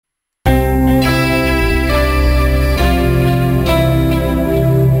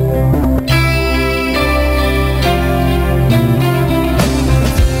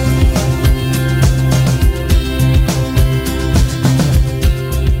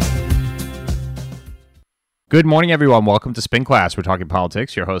Good morning, everyone. Welcome to Spin Class. We're talking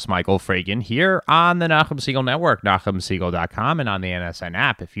politics. Your host, Michael Fragan, here on the Nachum Segal Network, NachumSegal.com, and on the NSN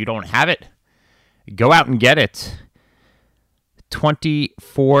app. If you don't have it, go out and get it.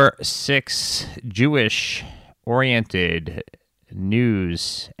 24/6 Jewish-oriented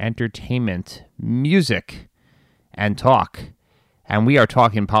news, entertainment, music, and talk. And we are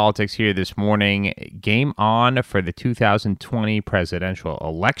talking politics here this morning. Game on for the 2020 presidential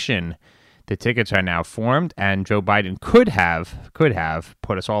election. The tickets are now formed, and Joe Biden could have put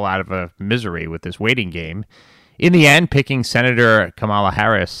us all out of a misery with this waiting game. In the end, picking Senator Kamala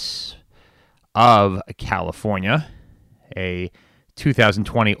Harris of California, a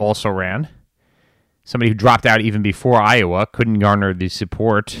 2020 also ran. Somebody who dropped out even before Iowa, couldn't garner the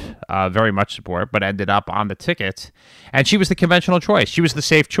support, very much support, but ended up on the ticket. And she was the conventional choice. She was the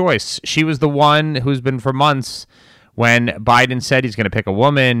safe choice. She was the one who's been for months when Biden said he's going to pick a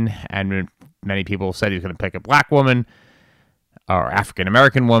woman, and many people said he's going to pick a black woman or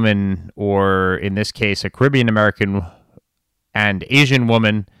African-American woman, or in this case, a Caribbean-American and Asian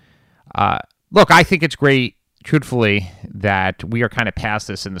woman. Look, I think it's great, truthfully, that we are kind of past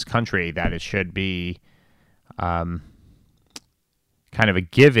this in this country, that it should be kind of a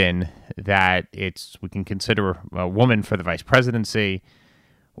given that we can consider a woman for the vice presidency,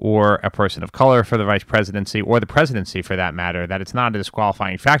 or a person of color for the vice presidency, or the presidency for that matter, that it's not a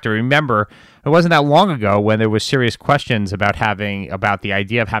disqualifying factor. Remember, it wasn't that long ago when there was serious questions about the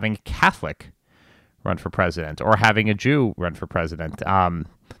idea of having a Catholic run for president or having a Jew run for president.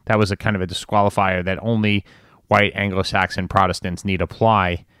 That was a kind of a disqualifier that only white Anglo-Saxon Protestants need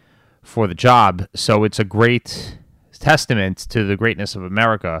apply for the job. So it's a great testament to the greatness of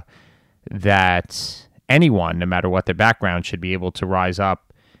America that anyone, no matter what their background, should be able to rise up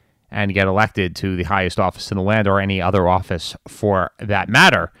and get elected to the highest office in the land, or any other office for that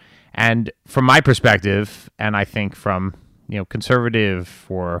matter. And from my perspective, and I think from conservative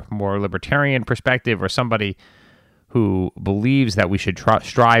or more libertarian perspective, or somebody who believes that we should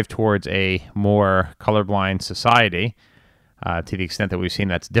strive towards a more colorblind society, to the extent that we've seen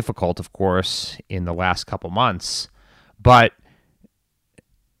that's difficult, of course, in the last couple months. But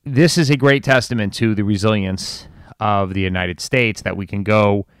this is a great testament to the resilience of the United States, that we can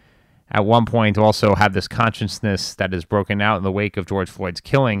go at one point also have this consciousness that is broken out in the wake of George Floyd's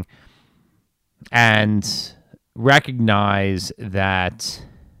killing, and recognize that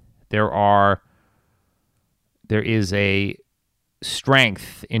there is a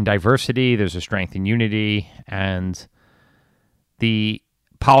strength in diversity, there's a strength in unity, and the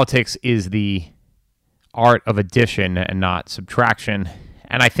politics is the art of addition and not subtraction.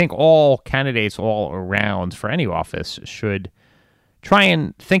 And I think all candidates all around for any office should try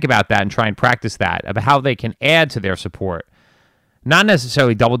and think about that and try and practice that, about how they can add to their support. Not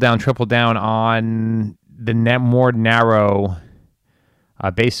necessarily double down, triple down on the more narrow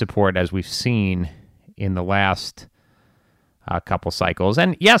base support as we've seen in the last couple cycles.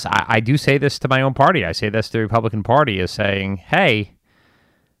 And yes, I do say this to my own party. I say this to the Republican Party, is saying, hey,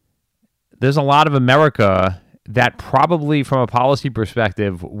 there's a lot of America that probably from a policy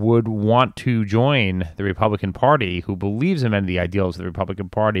perspective would want to join the Republican Party, who believes in many of the ideals of the Republican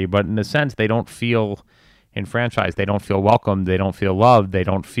Party, but in a sense they don't feel enfranchised, they don't feel welcomed, they don't feel loved, they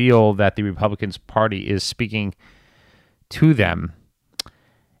don't feel that the Republican Party is speaking to them.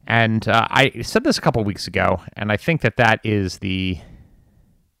 And I said this a couple of weeks ago, and I think that is to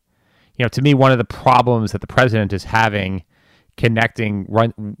me, one of the problems that the president is having connecting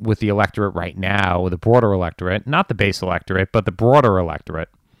with the electorate right now, the broader electorate, not the base electorate, but the broader electorate.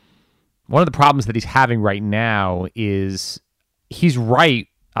 One of the problems that he's having right now is he's right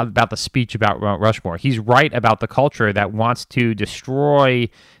about the speech about Mount Rushmore. He's right about the culture that wants to destroy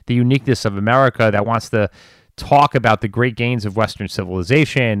the uniqueness of America, that wants to talk about the great gains of Western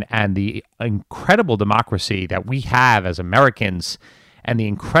civilization and the incredible democracy that we have as Americans, and the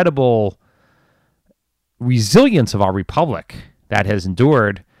incredible resilience of our republic that has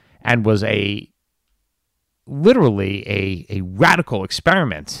endured and was literally a radical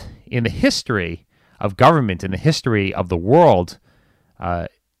experiment in the history of government, in the history of the world,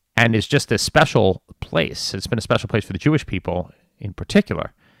 and is just a special place. It's been a special place for the Jewish people in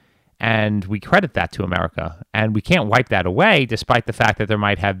particular. And we credit that to America. And we can't wipe that away, despite the fact that there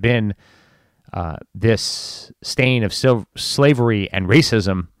might have been this stain of slavery and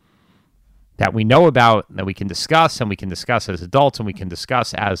racism that we know about, that we can discuss, and we can discuss as adults, and we can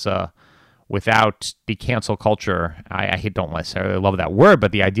discuss as without the cancel culture. I don't necessarily love that word,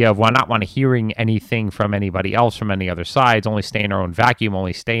 but the idea of not want to hearing anything from anybody else from any other sides, only stay in our own vacuum,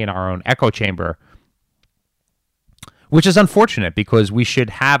 only stay in our own echo chamber. which is unfortunate because we should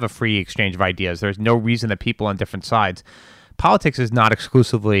have a free exchange of ideas. There's no reason that people on different sides, politics is not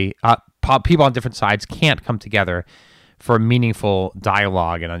exclusively, people on different sides can't come together for meaningful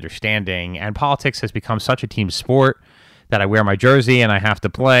dialogue and understanding. And politics has become such a team sport that I wear my jersey and I have to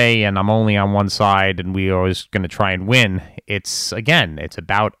play and I'm only on one side and we are always going to try and win. It's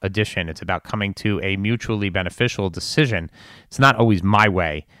about addition. It's about coming to a mutually beneficial decision. It's not always my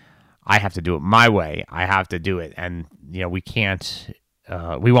way. I have to do it my way. I have to do it. And, we can't,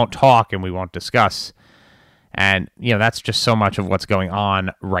 we won't talk and we won't discuss. And, that's just so much of what's going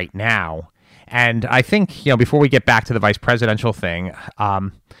on right now. And I think, before we get back to the vice presidential thing,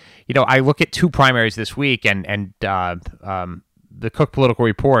 I look at two primaries this week and the Cook Political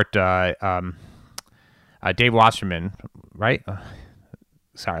Report, Dave Wasserman, right?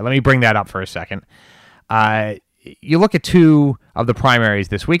 Sorry, let me bring that up for a second. You look at two of the primaries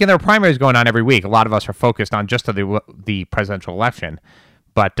this week, and there are primaries going on every week. A lot of us are focused on just the presidential election.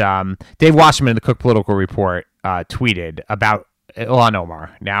 But Dave Wasserman in the Cook Political Report tweeted about Ilhan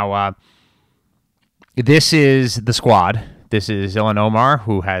Omar. Now, this is the squad. This is Ilhan Omar,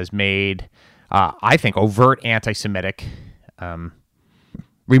 who has made, I think, overt anti-Semitic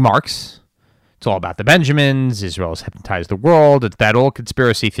remarks. It's all about the Benjamins. Israel has hypnotized the world. It's that old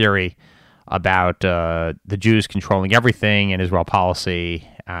conspiracy theory about the Jews controlling everything in Israel policy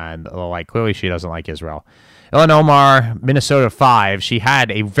and the like. Clearly, she doesn't like Israel. Ilhan Omar, Minnesota 5, she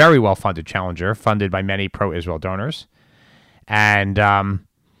had a very well-funded challenger, funded by many pro-Israel donors. And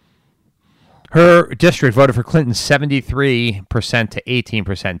her district voted for Clinton 73% to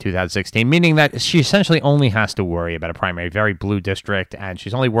 18% in 2016, meaning that she essentially only has to worry about a primary, very blue district, and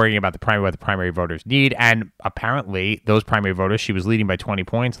she's only worrying about what the primary voters need. And apparently, those primary voters, she was leading by 20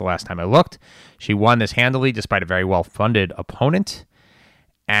 points the last time I looked. She won this handily despite a very well-funded opponent.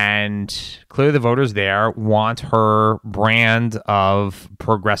 And clearly the voters there want her brand of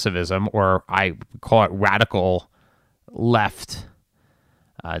progressivism, or I call it radical left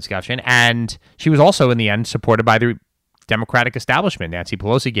discussion. And she was also, in the end, supported by the Democratic establishment. Nancy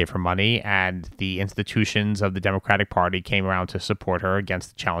Pelosi gave her money, and the institutions of the Democratic Party came around to support her against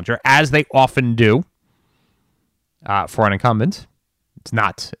the challenger, as they often do for an incumbent. It's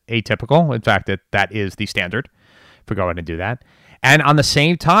not atypical. In fact, that is the standard for going to do that. And at the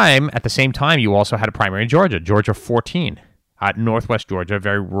same time, you also had a primary in Georgia 14, Northwest Georgia, a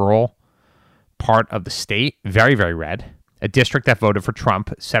very rural part of the state, very, very red. A district that voted for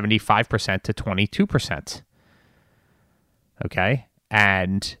Trump 75% to 22%. Okay?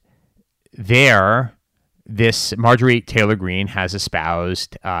 And there, this Marjorie Taylor Greene has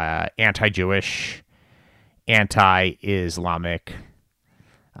espoused anti-Jewish, anti-Islamic.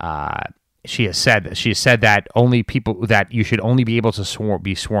 She has said that only people that you should only be able to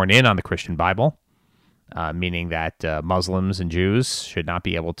be sworn in on the Christian Bible, meaning that Muslims and Jews should not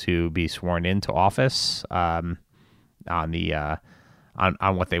be able to be sworn into office on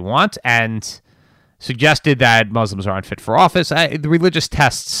what they want, and suggested that Muslims are unfit for office. The religious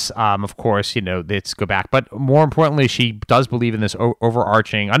tests, of course, let's go back. But more importantly, she does believe in this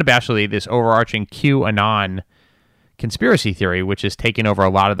unabashedly, this overarching QAnon conspiracy theory, which has taken over a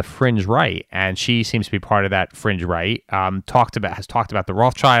lot of the fringe right, and she seems to be part of that fringe right. Has talked about the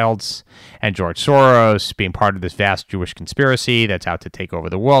Rothschilds and George Soros being part of this vast Jewish conspiracy that's out to take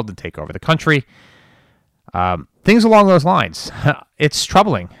over the world and take over the country. Things along those lines. It's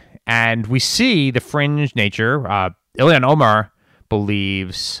troubling. And we see the fringe nature. Ilhan Omar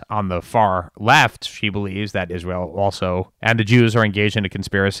believes on the far left, she believes that Israel also and the Jews are engaged in a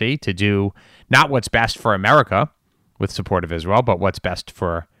conspiracy to do not what's best for America with support of Israel, but what's best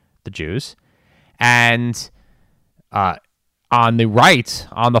for the Jews. And on the right,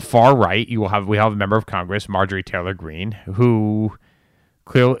 on the far right, we have a member of Congress, Marjorie Taylor Greene, who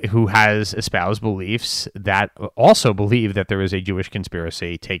has espoused beliefs that also believe that there is a Jewish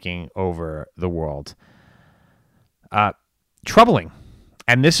conspiracy taking over the world. Troubling.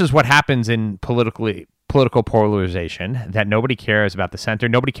 And this is what happens in political polarization, that nobody cares about the center.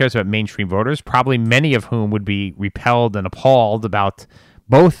 Nobody cares about mainstream voters, probably many of whom would be repelled and appalled about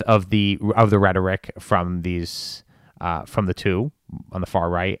both of the rhetoric from these from the two on the far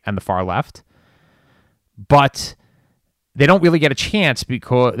right and the far left. But they don't really get a chance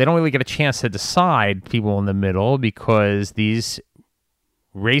to decide people in the middle, because these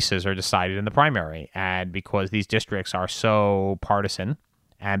races are decided in the primary, and because these districts are so partisan,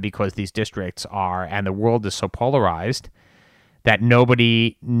 and because these districts and the world is so polarized, that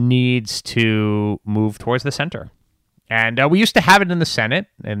nobody needs to move towards the center. And we used to have it in the Senate,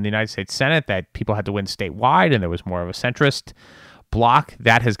 in the United States Senate, that people had to win statewide, and there was more of a centrist bloc.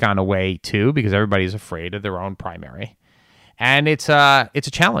 That has gone away too, because everybody's afraid of their own primary. And it's a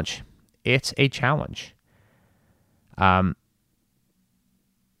challenge. It's a challenge.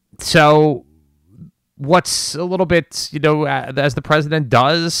 So what's a little bit, as the president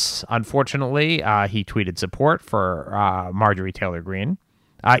does, unfortunately, he tweeted support for Marjorie Taylor Greene,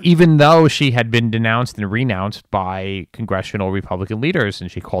 even though she had been denounced and renounced by congressional Republican leaders,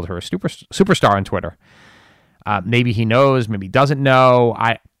 and she called her a superstar on Twitter. Maybe he knows, maybe he doesn't know.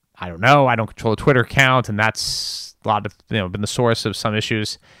 I don't know. I don't control a Twitter account, and that's a lot of been the source of some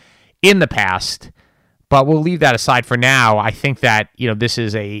issues in the past. But we'll leave that aside for now. I think that this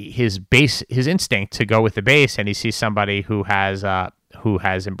is his instinct to go with the base, and he sees somebody who has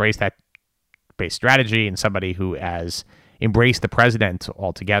embraced that base strategy, and somebody who has embraced the president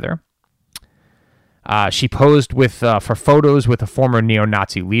altogether. She posed for photos with a former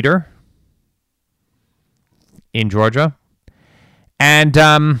neo-Nazi leader in Georgia, and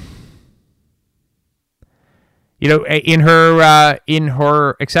in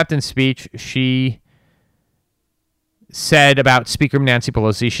her acceptance speech, she said about Speaker Nancy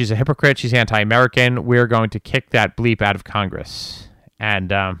Pelosi, she's a hypocrite, she's anti-American, we're going to kick that bleep out of Congress.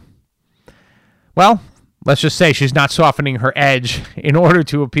 And, let's just say she's not softening her edge in order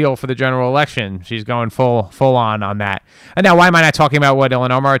to appeal for the general election. She's going full on that. And now, why am I not talking about what Ilhan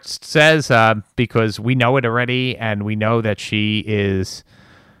Omar says? Because we know it already, and we know that she is...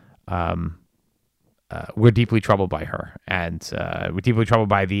 we're deeply troubled by her, and we're deeply troubled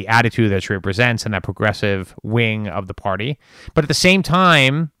by the attitude that she represents and that progressive wing of the party. But at the same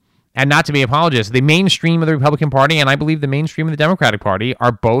time, and not to be apologist, the mainstream of the Republican Party, and I believe the mainstream of the Democratic Party,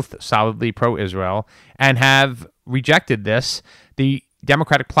 are both solidly pro-Israel and have rejected this. The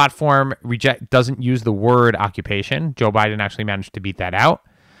Democratic platform doesn't use the word occupation. Joe Biden actually managed to beat that out.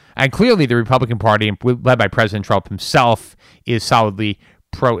 And clearly the Republican Party, led by President Trump himself, is solidly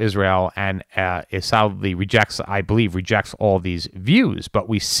pro-Israel and is solidly rejects all these views. But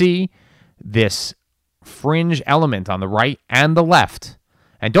we see this fringe element on the right and the left.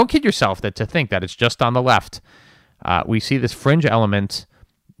 And don't kid yourself to think that it's just on the left. We see this fringe element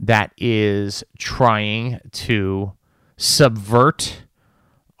that is trying to subvert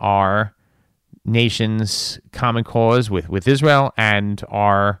our nation's common cause with Israel and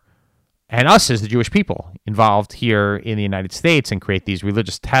us as the Jewish people involved here in the United States, and create these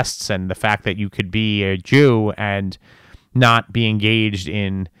religious tests, and the fact that you could be a Jew and not be engaged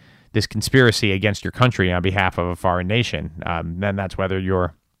in this conspiracy against your country on behalf of a foreign nation. Then that's whether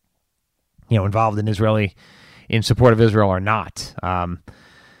you're involved in support of Israel or not.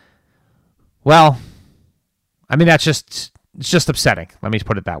 It's just upsetting. Let me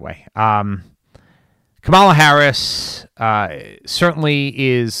put it that way. Kamala Harris certainly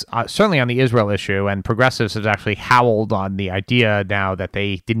on the Israel issue, and progressives have actually howled on the idea now that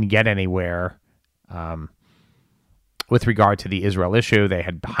they didn't get anywhere with regard to the Israel issue. They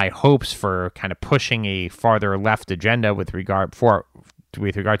had high hopes for kind of pushing a farther left agenda with regard to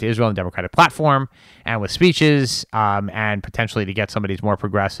Israel and the Democratic platform, and with speeches, and potentially to get somebody who's more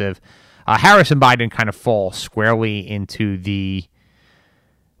progressive. Harris and Biden kind of fall squarely into the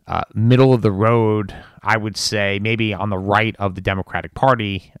middle of the road, I would say, maybe on the right of the Democratic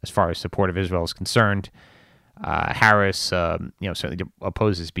Party as far as support of Israel is concerned. Harris, certainly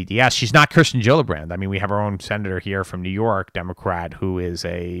opposes BDS. She's not Kirsten Gillibrand. I mean, we have our own senator here from New York, Democrat, who is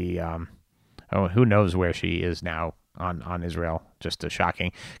who knows where she is now on Israel. Just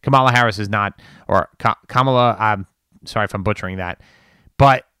shocking. Kamala Harris is not, or Kamala. I'm sorry if I'm butchering that,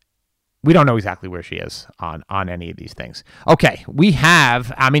 but we don't know exactly where she is on any of these things. Okay, now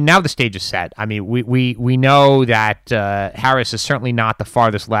the stage is set. I mean, we know that Harris is certainly not the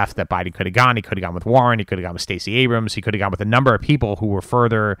farthest left that Biden could have gone. He could have gone with Warren. He could have gone with Stacey Abrams. He could have gone with a number of people who were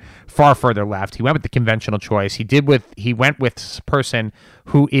far further left. He went with the conventional choice. He went with a person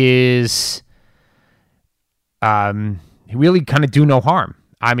who is really kind of do no harm.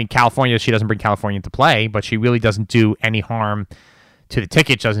 I mean, California, she doesn't bring California into play, but she really doesn't do any harm to the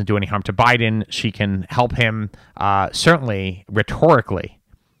ticket, doesn't do any harm to Biden. She can help him, certainly rhetorically.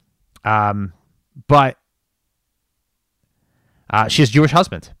 But she has a Jewish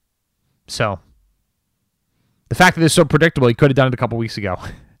husband. So the fact that it's so predictable, he could have done it a couple weeks ago.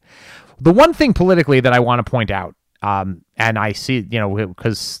 The one thing politically that I want to point out, and I see,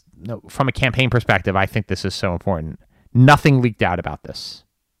 because from a campaign perspective, I think this is so important. Nothing leaked out about this.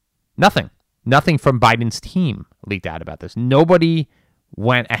 Nothing from Biden's team leaked out about this. Nobody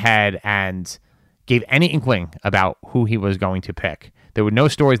went ahead and gave any inkling about who he was going to pick. There were no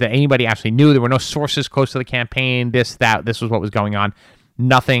stories that anybody actually knew. There were no sources close to the campaign. This was what was going on.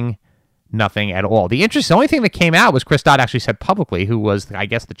 Nothing nothing at all. The only thing that came out was Chris Dodd actually said publicly, who was, I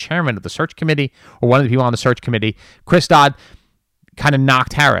guess, the chairman of the search committee or one of the people on the search committee. Chris Dodd kind of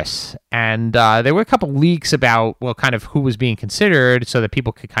knocked Harris. And there were a couple leaks about, well, kind of who was being considered so that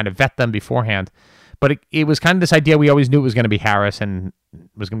people could kind of vet them beforehand. But it was kind of this idea we always knew it was going to be Harris, and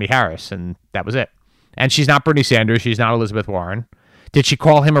that was it. And she's not Bernie Sanders. She's not Elizabeth Warren. Did she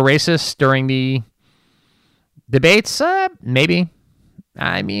call him a racist during the debates? Maybe.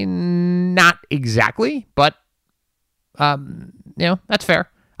 I mean, not exactly, but, that's fair.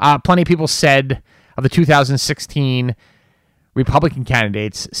 Plenty of people said of the 2016 Republican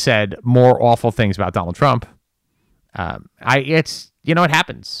candidates said more awful things about Donald Trump. It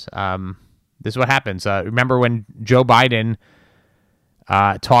happens. This is what happens. Remember when Joe Biden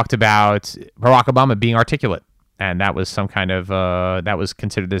talked about Barack Obama being articulate, and that was some kind of that was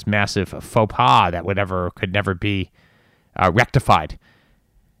considered this massive faux pas that could never be rectified.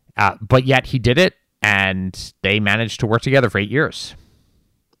 But yet he did it, and they managed to work together for 8 years.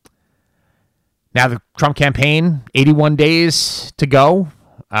 Now the Trump campaign, 81 days to go.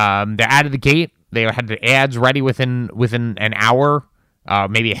 They're out of the gate. They had the ads ready within an hour,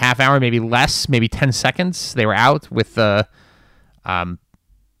 maybe a half hour, maybe less, maybe 10 seconds. They were out with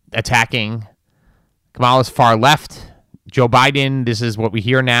attacking Kamala's far left. Joe Biden, this is what we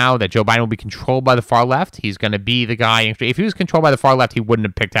hear now, that Joe Biden will be controlled by the far left. He's going to be the guy. If he was controlled by the far left, he wouldn't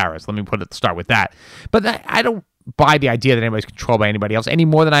have picked Harris. Let me start with that. But I don't buy the idea that anybody's controlled by anybody else any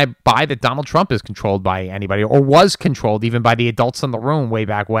more than I buy that Donald Trump is controlled by anybody, or was controlled even by the adults in the room way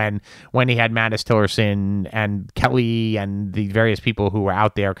back when he had Mattis Tillerson and Kelly and the various people who were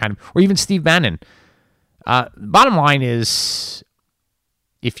out there or even Steve Bannon. Bottom line is,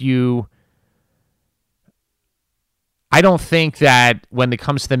 I don't think that when it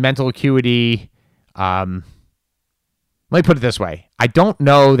comes to the mental acuity, let me put it this way. I don't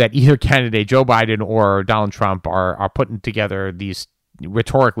know that either candidate, Joe Biden or Donald Trump, are putting together these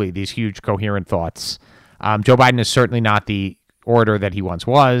huge coherent thoughts. Joe Biden is certainly not the orator that he once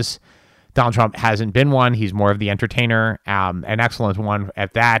was. Donald Trump hasn't been one. He's more of the entertainer, an excellent one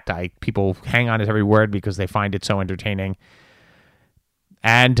at that. People hang on his every word because they find it so entertaining.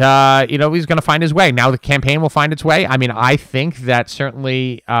 And, he's going to find his way. Now the campaign will find its way. I mean, I think that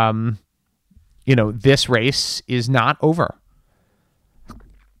certainly, this race is not over.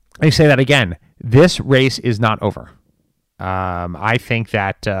 Let me say that again. This race is not over. I think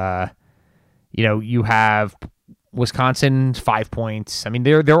that, you have Wisconsin 5 points. I mean,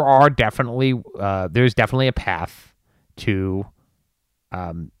 there's definitely a path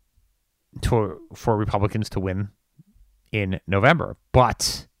for Republicans to win in November,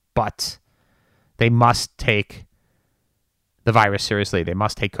 but they must take the virus seriously. They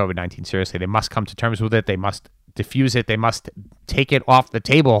must take COVID-19 seriously. They must come to terms with it. They must diffuse it. They must take it off the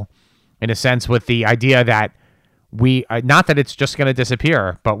table, in a sense, with the idea that not that it's just going to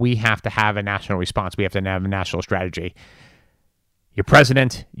disappear, but we have to have a national response. We have to have a national strategy. You're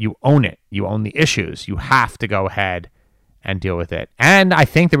president. You own it. You own the issues. You have to go ahead and deal with it. And I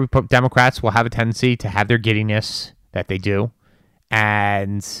think the Democrats will have a tendency to have their giddiness that they do,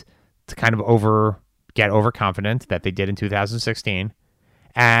 and to kind of get overconfident that they did in 2016,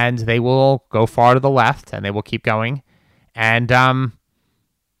 and they will go far to the left, and they will keep going, and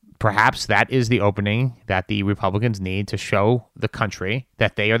perhaps that is the opening that the Republicans need to show the country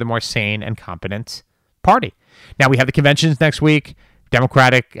that they are the more sane and competent party. Now we have the conventions next week.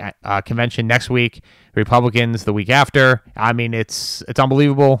 Democratic convention next week, Republicans the week after. I mean, it's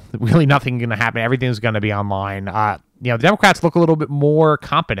unbelievable. Really nothing going to happen. Everything's going to be online. The Democrats look a little bit more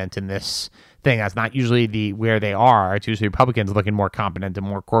competent in this thing. That's not usually where they are. It's usually Republicans looking more competent and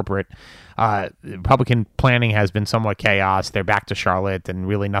more corporate. Republican planning has been somewhat chaos. They're back to Charlotte, and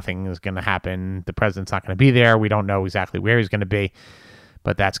really nothing is going to happen. The president's not going to be there. We don't know exactly where he's going to be,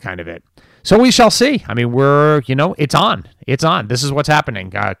 but that's kind of it. So we shall see. I mean, it's on. It's on. This is what's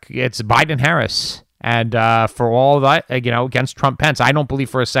happening. It's Biden-Harris. And for all that, against Trump-Pence, I don't believe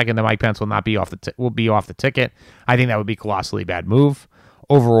for a second that Mike Pence will not be off the ticket. I think that would be a colossally bad move.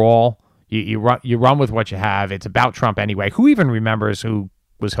 Overall, you run with what you have. It's about Trump anyway. Who even remembers who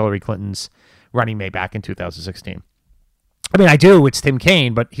was Hillary Clinton's running mate back in 2016? I mean, I do. It's Tim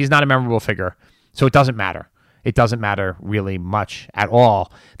Kaine, but he's not a memorable figure, so it doesn't matter. It doesn't matter really much at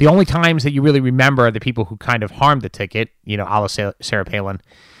all. The only times that you really remember are the people who kind of harmed the ticket, a la Sarah Palin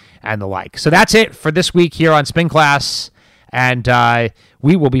and the like. So that's it for this week here on Spin Class. And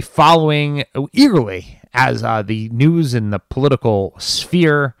we will be following eagerly as the news in the political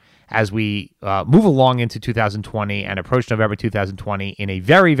sphere as we move along into 2020 and approach November 2020 in a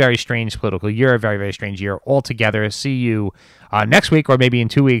very, very strange political year, a very, very strange year altogether. See you next week or maybe in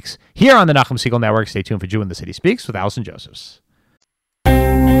 2 weeks here on the Nachum Segal Network. Stay tuned for Jew in the City Speaks with Allison Josephs.